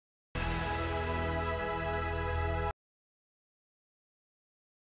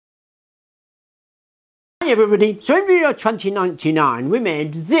Hi everybody, so in video 2099 we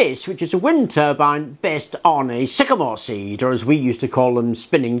made this, which is a wind turbine based on a sycamore seed, or as we used to call them,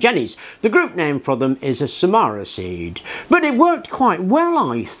 spinning jennies. The group name for them is a Samara seed. But it worked quite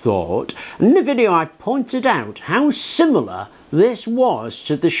well, I thought. In the video I pointed out how similar this was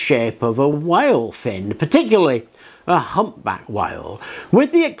to the shape of a whale fin, particularly a humpback whale,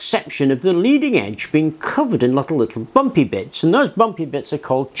 with the exception of the leading edge being covered in little bumpy bits, and those bumpy bits are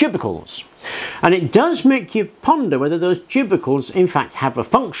called tubercles. And it does make you ponder whether those tubercles in fact have a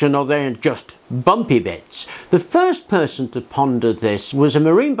function or they're just bumpy bits. The first person to ponder this was a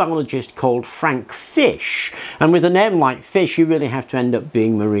marine biologist called Frank Fish, and with a name like Fish you really have to end up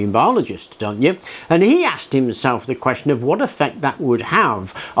being a marine biologist, don't you? And he asked himself the question of what effect that would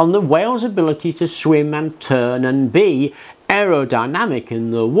have on the whale's ability to swim and turn and be aerodynamic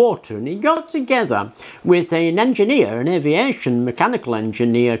in the water, and he got together with an engineer, an aviation mechanical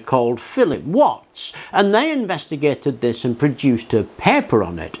engineer called Philip Watts, and they investigated this and produced a paper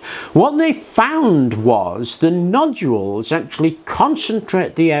on it. What they found was the nodules actually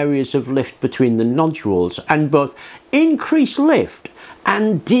concentrate the areas of lift between the nodules and both increase lift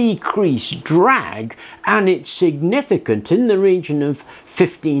and decrease drag, and it's significant in the region of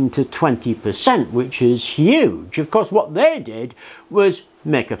 15 to 20%, which is huge. Of course, what they did was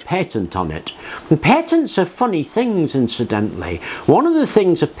make a patent on it. And patents are funny things, incidentally. One of the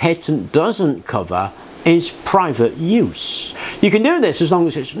things a patent doesn't cover is private use. You can do this as long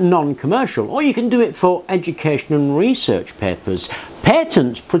as it's non-commercial, or you can do it for education and research papers.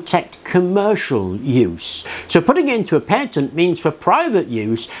 Patents protect commercial use. So putting it into a patent means for private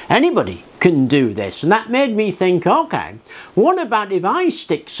use, anybody can do this. And that made me think, okay, what about if I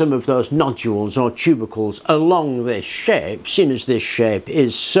stick some of those nodules or tubercles along this shape, seeing as this shape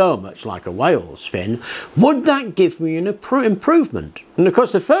is so much like a whale's fin, would that give me an improvement? And of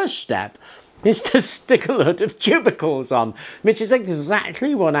course the first step is to stick a load of tubercles on, which is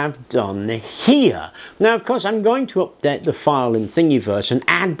exactly what I've done here. Now, of course, I'm going to update the file in Thingiverse and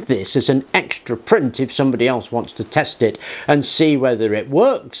add this as an extra print if somebody else wants to test it and see whether it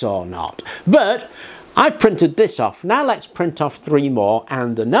works or not. But I've printed this off. Now let's print off 3 more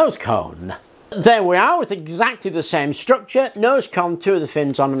and the nose cone. There we are with exactly the same structure, nose cone, 2 of the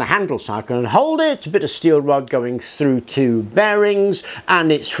fins on and a handle, so I can hold it, a bit of steel rod going through 2 bearings,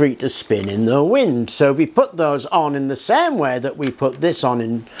 and it's free to spin in the wind. So we put those on in the same way that we put this on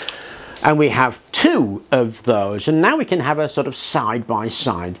in, and we have 2 of those, and now we can have a sort of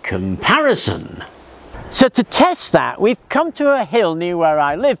side-by-side comparison. So to test that, we've come to a hill near where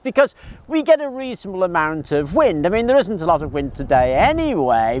I live because we get a reasonable amount of wind. I mean, there isn't a lot of wind today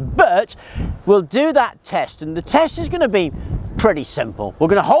anyway, but we'll do that test, and the test is going to be pretty simple. We're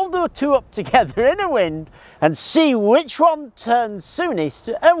going to hold the 2 up together in a wind and see which one turns soonest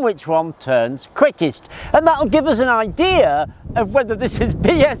and which one turns quickest, and that'll give us an idea of whether this is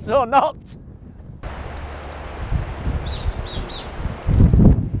BS or not.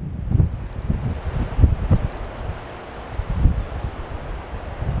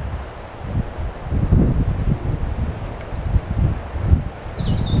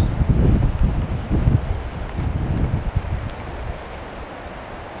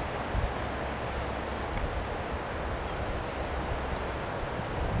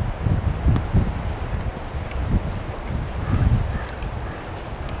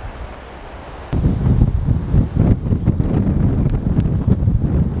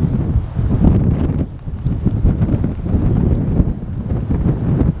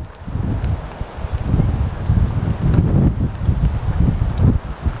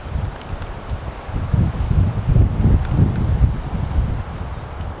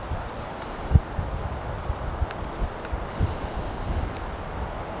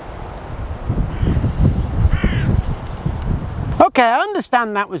 Okay, I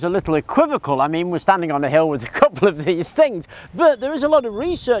understand that was a little equivocal. I mean, we're standing on a hill with a couple of these things, but there is a lot of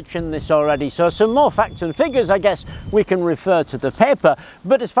research in this already, so some more facts and figures, I guess we can refer to the paper.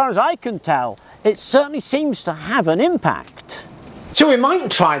 But as far as I can tell, it certainly seems to have an impact. So we might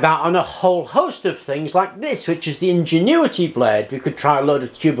try that on a whole host of things like this, which is the Ingenuity blade. We could try a load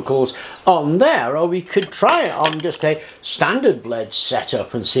of tubercles on there, or we could try it on just a standard blade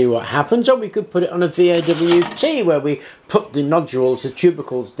setup and see what happens, or we could put it on a VAWT where we put the nodules, the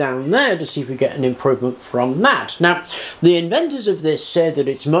tubercles down there to see if we get an improvement from that. Now, the inventors of this say that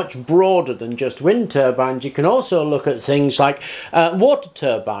it's much broader than just wind turbines. You can also look at things like water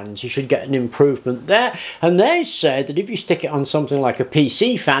turbines. You should get an improvement there, and they say that if you stick it on something like like a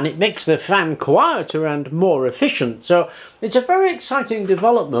PC fan, it makes the fan quieter and more efficient. So it's a very exciting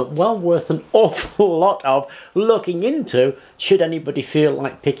development, well worth an awful lot of looking into, should anybody feel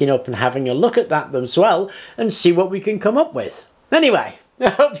like picking up and having a look at that as well and see what we can come up with. Anyway, I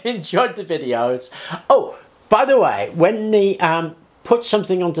hope you enjoyed the videos. Oh, by the way, when the put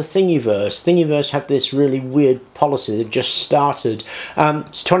something onto Thingiverse have this really weird policy. They've just started.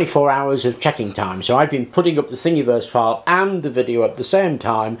 It's 24 hours of checking time. So I've been putting up the Thingiverse file and the video at the same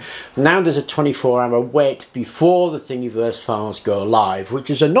time. Now there's a 24-hour wait before the Thingiverse files go live,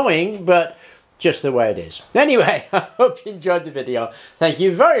 which is annoying, but just the way it is. Anyway, I hope you enjoyed the video. Thank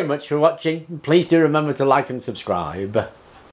you very much for watching. Please do remember to like and subscribe.